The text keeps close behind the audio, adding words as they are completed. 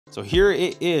So here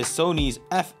it is, Sony's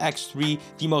FX3,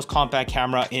 the most compact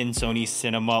camera in Sony's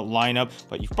cinema lineup.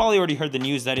 But you've probably already heard the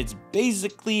news that it's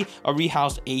basically a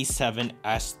rehoused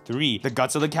A7S III. The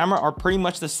guts of the camera are pretty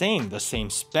much the same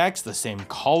specs, the same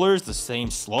colors, the same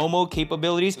slow-mo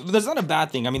capabilities. But that's not a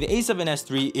bad thing. I mean, the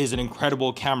A7S III is an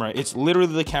incredible camera. It's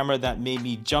literally the camera that made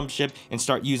me jump ship and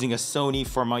start using a Sony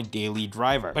for my daily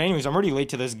driver. But anyways, I'm already late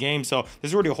to this game, so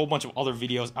there's already a whole bunch of other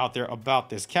videos out there about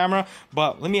this camera.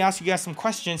 But let me ask you guys some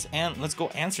questions and let's go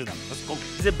answer them. Let's go.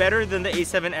 Is it better than the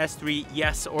A7S III?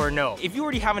 Yes or no? If you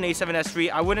already have an A7S III,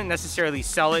 I wouldn't necessarily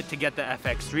sell it to get the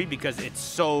FX3 because it's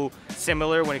so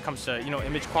similar when it comes to,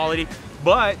 image quality.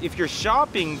 But if you're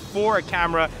shopping for a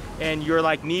camera and you're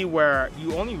like me where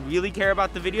you only really care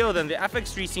about the video, then the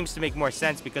FX3 seems to make more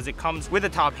sense because it comes with a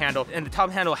top handle and the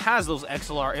top handle has those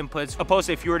XLR inputs. Opposed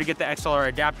to if you were to get the XLR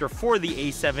adapter for the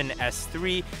A7S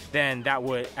III, then that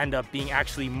would end up being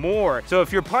actually more. So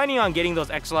if you're planning on getting those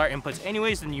XLR inputs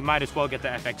anyways, then you might as well get the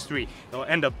FX3. It'll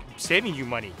end up saving you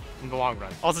money in the long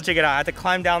run. Also check it out, I had to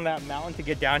climb down that mountain to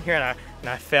get down here and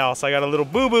I fell, so I got a little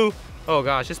boo-boo. Oh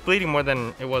gosh, it's bleeding more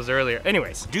than it was earlier.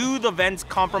 Anyways, do the vents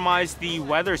compromise the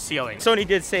weather sealing? Sony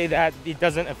did say that it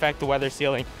doesn't affect the weather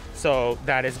sealing, so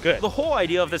that is good. The whole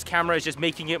idea of this camera is just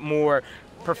making it more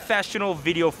professional,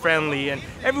 video friendly, and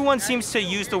everyone seems to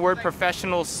use the word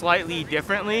professional slightly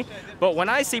differently. But when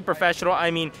I say professional, I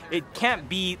mean it can't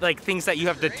be like things that you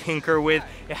have to tinker with.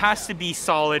 It has to be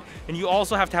solid, and you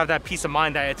also have to have that peace of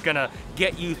mind that it's gonna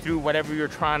get you through whatever you're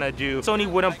trying to do. Sony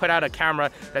wouldn't put out a camera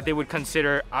that they would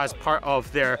consider as part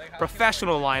of their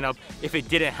professional lineup if it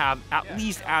didn't have at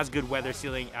least as good weather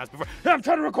sealing as before. I'm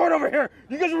trying to record over here.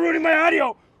 You guys are ruining my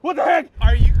audio. What the heck?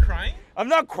 Are you crying? I'm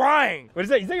not crying. What is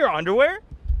that? Is that your underwear?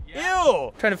 Yeah.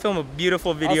 Ew! Trying to film a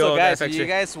beautiful video. Also, guys, if you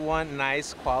guys want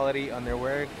nice quality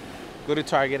underwear, go to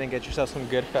Target and get yourself some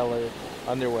Goodfellas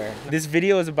underwear. This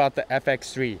video is about the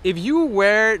FX3. If you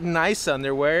wear nice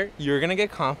underwear, you're gonna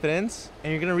get confidence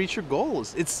and you're gonna reach your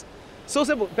goals. It's so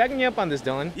simple. Backing you up on this,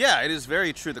 Dylan. Yeah, it is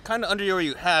very true. The kind of underwear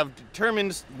you have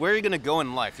determines where you're gonna go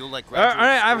in life. You'll like. All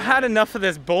right, I've had enough of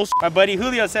this bullshit. My buddy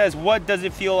Julio says, what does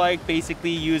it feel like basically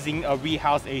using a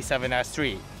rehoused A7S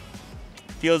III?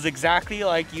 Feels exactly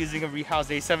like using a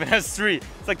rehoused A7S III.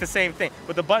 It's like the same thing,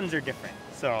 but the buttons are different.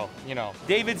 So,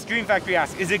 David's Dream Factory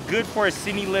asks, is it good for a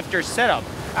cine lifter setup?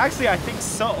 Actually, I think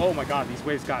so. Oh my God, these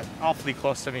waves got awfully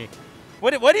close to me.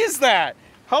 What is that?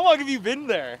 How long have you been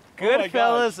there?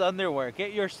 Goodfellas underwear,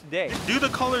 get yours today. Do the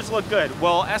colors look good?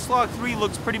 Well, S-Log 3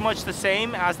 looks pretty much the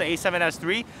same as the A7S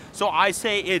III. So I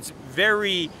say it's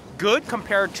very good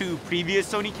compared to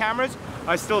previous Sony cameras.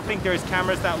 I still think there's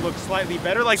cameras that look slightly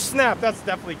better. Like snap, that's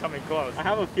definitely coming close. I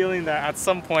have a feeling that at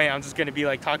some point I'm just gonna be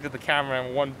like talking to the camera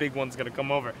and one big one's gonna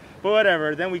come over. But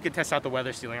whatever, then we could test out the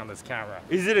weather sealing on this camera.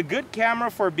 Is it a good camera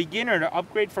for a beginner to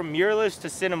upgrade from mirrorless to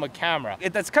cinema camera?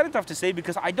 That's kind of tough to say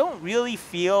because I don't really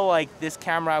feel like this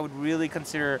camera I would really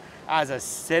consider as a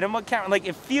cinema camera. Like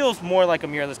it feels more like a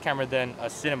mirrorless camera than a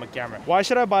cinema camera. Why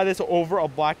should I buy this over a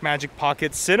Blackmagic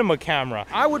Pocket cinema camera?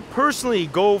 I would personally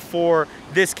go for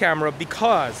this camera because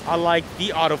I like the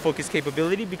autofocus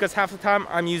capability, because half the time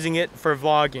I'm using it for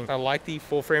vlogging. I like the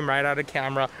full frame right out of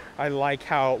camera. I like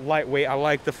how lightweight, I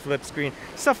like the flip screen,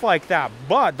 stuff like that.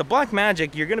 But the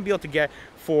Blackmagic, you're gonna be able to get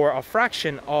for a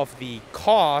fraction of the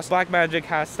cost. Blackmagic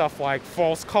has stuff like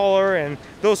false color and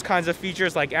those kinds of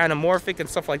features like anamorphic and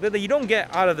stuff like that that you don't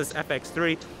get out of this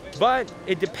FX3. But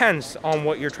it depends on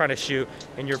what you're trying to shoot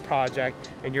in your project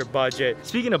and your budget.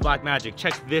 Speaking of Blackmagic,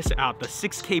 check this out. The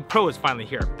 6K Pro is finally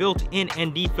here. Built-in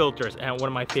ND filters, and one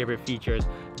of my favorite features,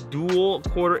 dual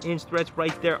 1/4 inch threads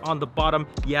right there on the bottom.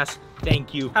 Yes,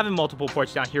 thank you. Having multiple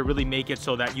ports down here really make it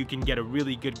so that you can get a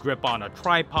really good grip on a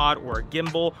tripod or a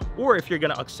gimbal, or if you're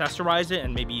gonna accessorize it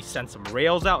and maybe send some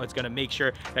rails out, it's gonna make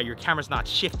sure that your camera's not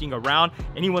shifting around.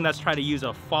 Anyone that's trying to use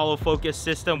a follow focus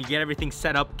system, you get everything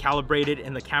set up, calibrated,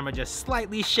 and the camera just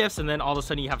slightly shifts, and then all of a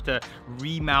sudden you have to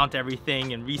remount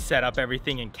everything and reset up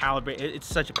everything and calibrate. It's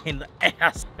such a pain in the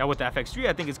ass. Now with the FX3,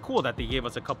 I think it's cool that they gave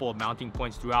us a couple of mounting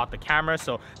points throughout the camera,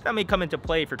 so that may come into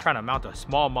play if you're trying to mount a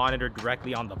small monitor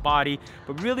directly on the body.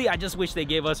 But really, I just wish they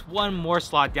gave us one more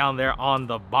slot down there on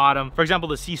the bottom. For example,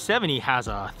 the C70 has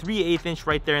a 3/8 inch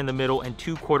right there in the middle and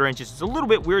 2/4 inches. It's a little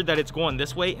bit weird that it's going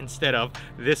this way instead of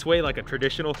this way like a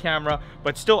traditional camera,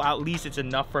 but still at least it's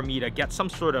enough for me to get some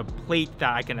sort of plate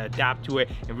that I can adapt to it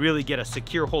and really get a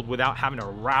secure hold without having to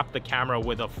wrap the camera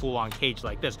with a full-on cage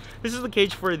like this. This is the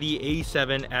cage for the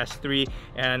A7S III,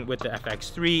 and with the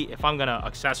FX3, if I'm gonna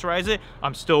accessorize it,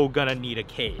 I'm still gonna need a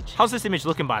cage. How's this image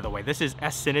looking, by the way? This is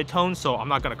S-Cinetone, so I'm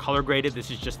not gonna color grade it.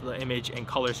 This is just the image and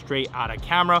color straight out of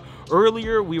camera.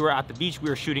 Earlier, we were at the beach, we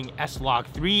were shooting S-Log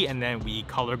S-Log3 and then we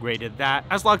color graded that.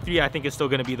 S-Log3 I think is still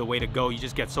going to be the way to go. You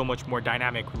just get so much more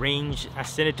dynamic range. As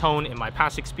Cinetone, in my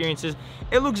past experiences,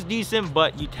 it looks decent,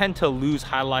 but you tend to lose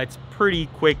highlights pretty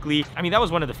quickly. I mean, that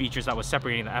was one of the features that was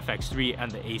separating the FX3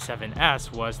 and the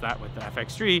A7S, was that with the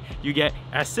FX3 you get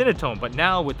S-Cinetone, but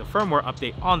now with the firmware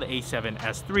update on the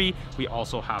A7S3 we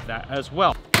also have that as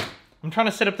well. I'm trying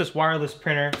to set up this wireless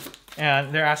printer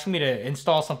and they're asking me to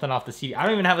install something off the CD. I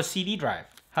don't even have a CD drive.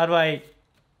 How do I...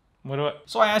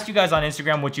 So I asked you guys on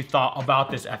Instagram what you thought about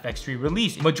this FX3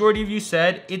 release. Majority of you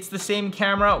said it's the same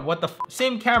camera. What the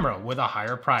same camera with a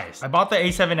higher price. I bought the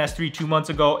A7S3 2 months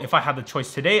ago. If I had the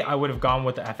choice today, I would have gone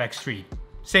with the FX3.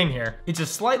 Same here. It's a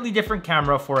slightly different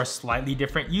camera for a slightly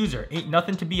different user. Ain't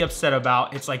nothing to be upset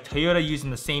about. It's like Toyota using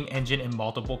the same engine in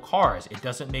multiple cars. It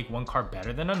doesn't make one car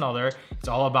better than another. It's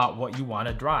all about what you want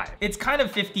to drive. It's kind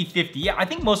of 50-50. Yeah, I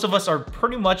think most of us are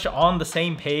pretty much on the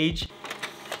same page.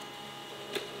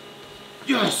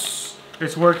 Yes!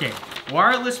 It's working.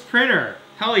 Wireless printer.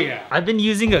 Hell yeah. I've been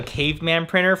using a caveman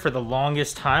printer for the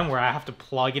longest time where I have to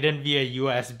plug it in via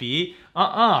USB.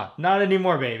 Not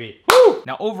anymore, baby. Woo!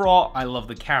 Now overall, I love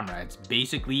the camera. It's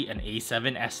basically an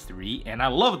A7S3 and I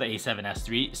love the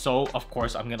A7S3, so of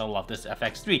course I'm gonna love this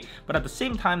FX3. But at the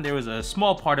same time, there was a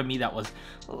small part of me that was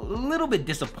a little bit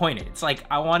disappointed. It's like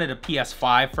I wanted a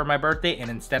PS5 for my birthday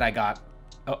and instead I got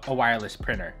a wireless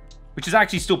printer, which is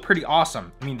actually still pretty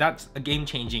awesome. I mean, that's a game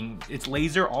changing. It's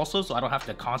laser also, so I don't have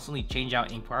to constantly change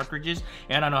out ink cartridges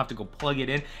and I don't have to go plug it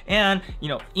in. And, you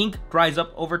know, ink dries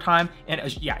up over time.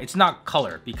 And yeah, it's not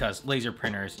color because laser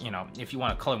printers, you know, if you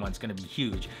want a color one, it's gonna be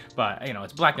huge. But, you know,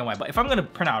 it's black and white. But if I'm gonna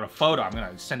print out a photo, I'm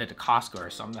gonna send it to Costco or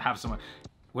something to have someone.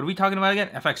 What are we talking about again?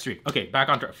 FX3. Okay, back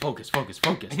on track. Focus.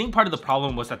 I think part of the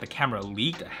problem was that the camera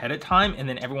leaked ahead of time and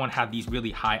then everyone had these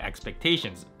really high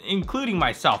expectations, including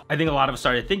myself. I think a lot of us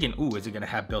started thinking, ooh, is it gonna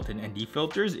have built-in ND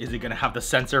filters? Is it gonna have the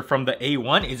sensor from the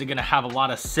A1? Is it gonna have a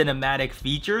lot of cinematic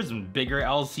features and bigger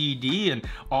LCD and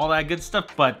all that good stuff?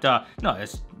 But no,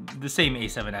 it's the same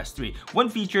A7S3. One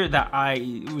feature that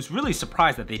I was really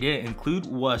surprised that they didn't include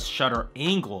was shutter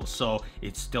angle. So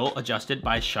it's still adjusted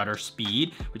by shutter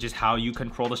speed, which is how you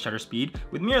control the shutter speed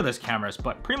with mirrorless cameras.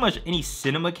 But pretty much any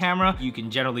cinema camera, you can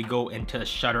generally go into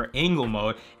shutter angle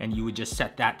mode and you would just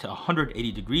set that to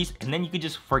 180 degrees and then you could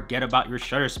just forget about your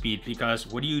shutter speed, because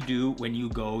what do you do when you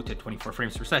go to 24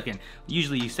 frames per second?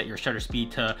 Usually you set your shutter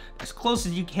speed to as close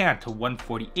as you can to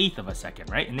 1/48th of a second,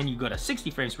 right? And then you go to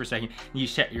 60 frames per second and you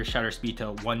set your shutter speed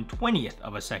to 1/20th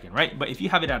of a second, right? But if you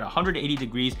have it at 180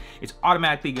 degrees, it's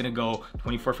automatically gonna go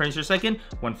 24 frames per second,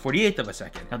 1/48th of a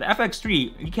second. Now the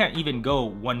FX3, you can't even go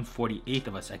 1/48th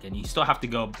of a second. You still have to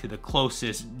go to the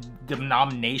closest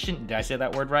denomination. Did I say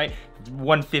that word right?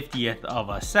 1/50th of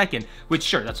a second, which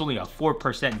sure, that's only a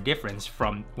 4% difference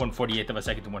from 1/48th of a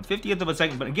second to 1/50th of a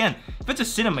second. But again, if it's a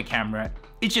cinema camera,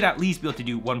 it should at least be able to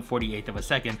do 1/48th of a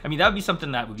second. I mean, that would be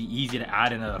something that would be easy to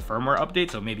add in a firmware update.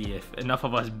 So maybe if enough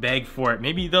of us beg for it,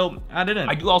 maybe they'll add it in.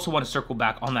 I do also want to circle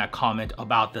back on that comment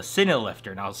about the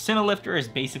Cinelifter. Now, Cinelifter is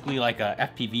basically like a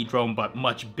FPV drone, but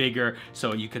much bigger.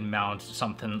 So you can mount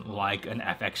something like an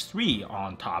FX3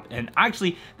 on top. And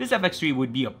actually, this FX3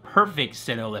 would be a perfect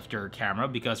Cinelifter camera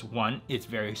because one, it's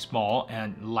very small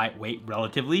and lightweight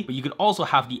relatively, but you could also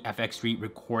have the FX3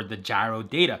 record the gyro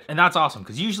data. And that's awesome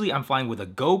because usually I'm flying with a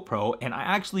GoPro and I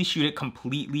actually shoot it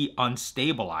completely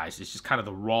unstabilized. It's just kind of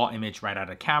the raw image right out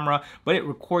of camera, but it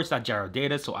records that gyro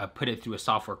data. So I put it through a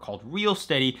software called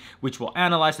RealSteady, which will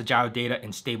analyze the gyro data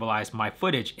and stabilize my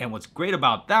footage. And what's great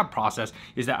about that process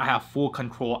is that I have full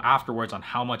control afterwards on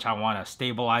how much I want to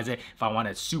stabilize it, if I want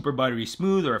it super buttery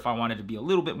smooth or if I want it to be a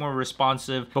little bit more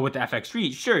responsive. But with the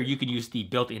FX3, sure, you can use the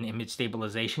built-in image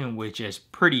stabilization, which is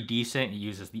pretty decent. It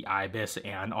uses the IBIS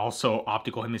and also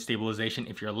optical image stabilization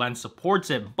if your lens supports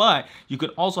it, but you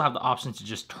could also have the option to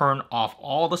just turn off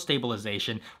all the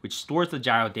stabilization, which stores the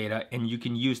gyro data, and you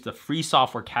can use the free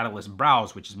software Catalyst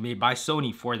Browse, which is made by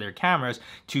Sony for their cameras,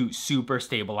 to super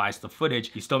stabilize the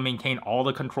footage. You still maintain all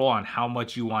the control on how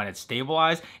much you want it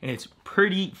stabilized, and it's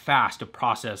pretty fast to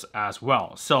process as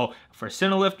well. So for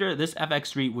Cinelifter, this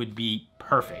FX3 would be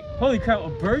perfect. Holy crap, a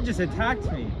bird just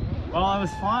attacked me while I was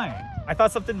flying. I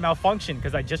thought something malfunctioned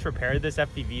because I just repaired this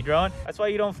FPV drone. That's why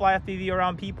you don't fly FPV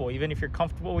around people. Even if you're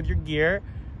comfortable with your gear,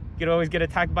 you could always get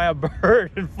attacked by a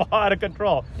bird and fall out of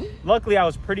control. Luckily, I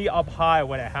was pretty up high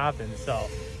when it happened, so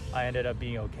I ended up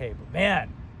being okay. But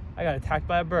man, I got attacked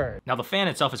by a bird. Now the fan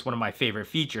itself is one of my favorite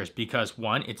features because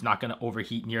one, it's not gonna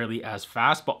overheat nearly as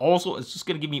fast, but also it's just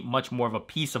gonna give me much more of a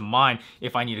peace of mind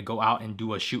if I need to go out and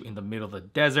do a shoot in the middle of the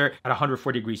desert. At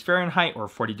 140 degrees Fahrenheit or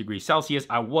 40 degrees Celsius,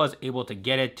 I was able to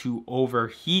get it to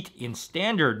overheat in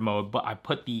standard mode, but I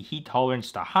put the heat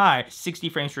tolerance to high, 60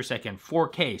 frames per second,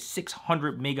 4K,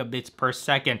 600 megabits per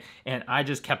second, and I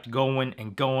just kept going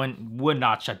and going, would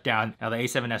not shut down. Now the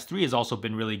A7S III has also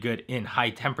been really good in high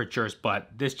temperatures, but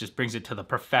this just brings it to the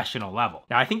professional level.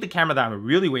 Now I think the camera that I'm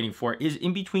really waiting for is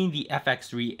in between the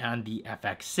FX3 and the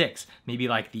FX6, maybe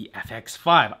like the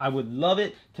FX5. I would love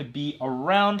it to be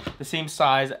around the same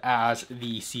size as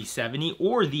the C70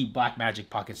 or the Blackmagic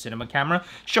Pocket Cinema camera.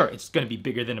 Sure, it's gonna be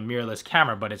bigger than a mirrorless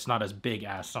camera, but it's not as big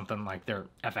as something like their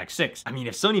FX6. I mean,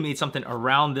 if Sony made something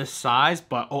around this size,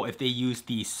 but oh, if they used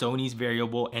the Sony's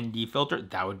variable ND filter,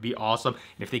 that would be awesome.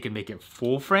 And if they could make it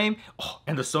full frame, oh,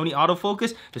 and the Sony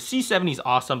autofocus, the C70 is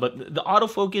awesome, but the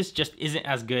autofocus just isn't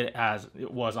as good as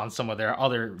it was on some of their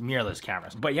other mirrorless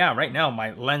cameras. But yeah, right now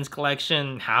my lens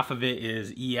collection, half of it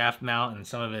is EF mount and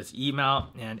some of it's E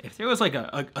mount. And if there was like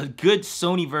a good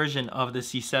Sony version of the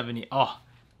C70, oh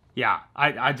yeah,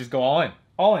 I just go all in.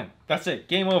 All in. That's it.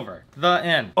 Game over. The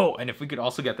end. Oh, and if we could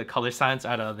also get the color science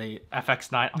out of the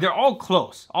FX9. They're all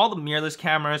close. All the mirrorless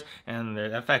cameras and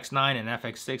the FX9 and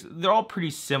FX6, they're all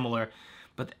pretty similar.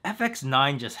 But the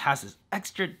FX9 just has this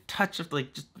extra touch of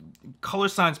like just color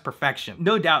science perfection.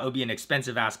 No doubt it would be an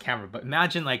expensive ass camera, but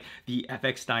imagine like the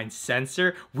FX9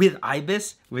 sensor with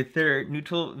IBIS, with their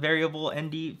neutral variable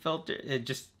ND filter,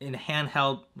 just in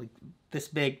handheld, like this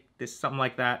big, this something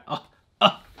like that.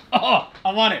 Oh,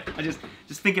 I want it. I just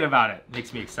thinking about it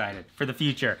makes me excited for the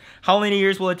future. How many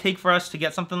years will it take for us to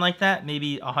get something like that?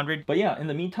 Maybe 100. But yeah, in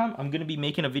the meantime, I'm gonna be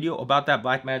making a video about that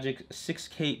Blackmagic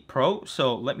 6K Pro.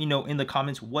 So let me know in the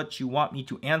comments what you want me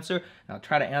to answer. And I'll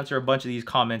try to answer a bunch of these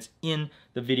comments in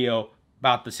the video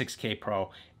about the 6K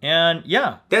Pro. And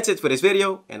yeah. That's it for this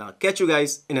video, and I'll catch you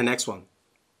guys in the next one.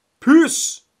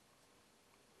 Peace!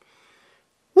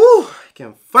 Woo! I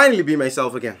can finally be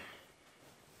myself again.